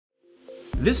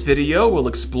This video will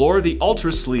explore the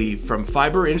UltraSleeve from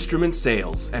Fiber Instrument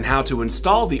Sales and how to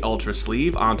install the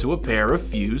UltraSleeve onto a pair of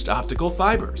fused optical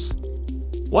fibers.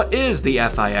 What is the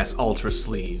FIS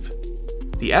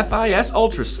UltraSleeve? The FIS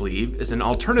UltraSleeve is an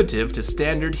alternative to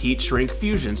standard heat shrink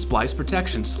fusion splice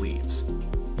protection sleeves.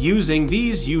 Using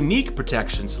these unique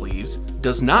protection sleeves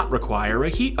does not require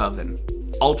a heat oven.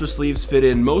 UltraSleeves fit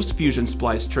in most fusion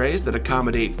splice trays that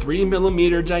accommodate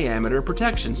 3mm diameter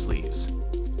protection sleeves.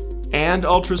 And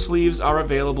UltraSleeves are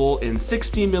available in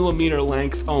 60mm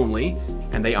length only,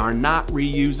 and they are not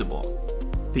reusable.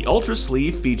 The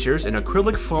UltraSleeve features an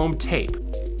acrylic foam tape,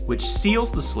 which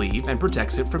seals the sleeve and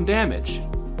protects it from damage.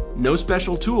 No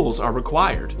special tools are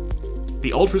required.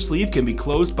 The UltraSleeve can be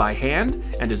closed by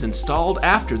hand and is installed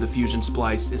after the fusion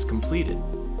splice is completed.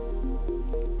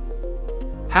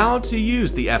 How to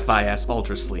use the FIS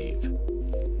UltraSleeve.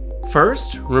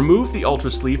 First, remove the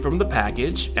UltraSleeve from the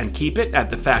package and keep it at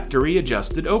the factory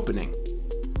adjusted opening.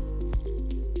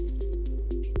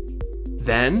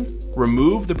 Then,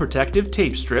 remove the protective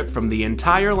tape strip from the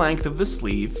entire length of the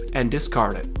sleeve and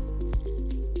discard it.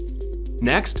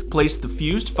 Next, place the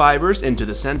fused fibers into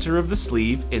the center of the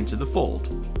sleeve into the fold.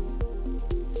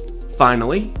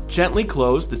 Finally, gently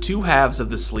close the two halves of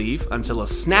the sleeve until a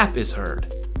snap is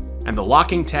heard, and the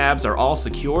locking tabs are all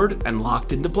secured and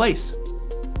locked into place.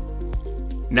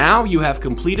 Now you have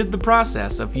completed the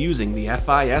process of using the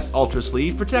FIS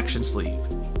UltraSleeve Protection Sleeve.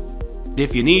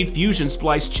 If you need fusion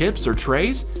splice chips or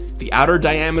trays, the outer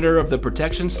diameter of the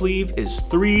protection sleeve is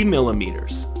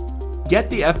 3mm. Get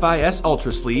the FIS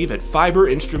UltraSleeve at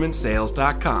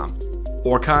fiberinstrumentsales.com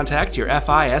or contact your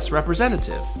FIS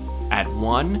representative at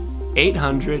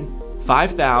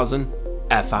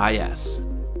 1-800-5000-FIS.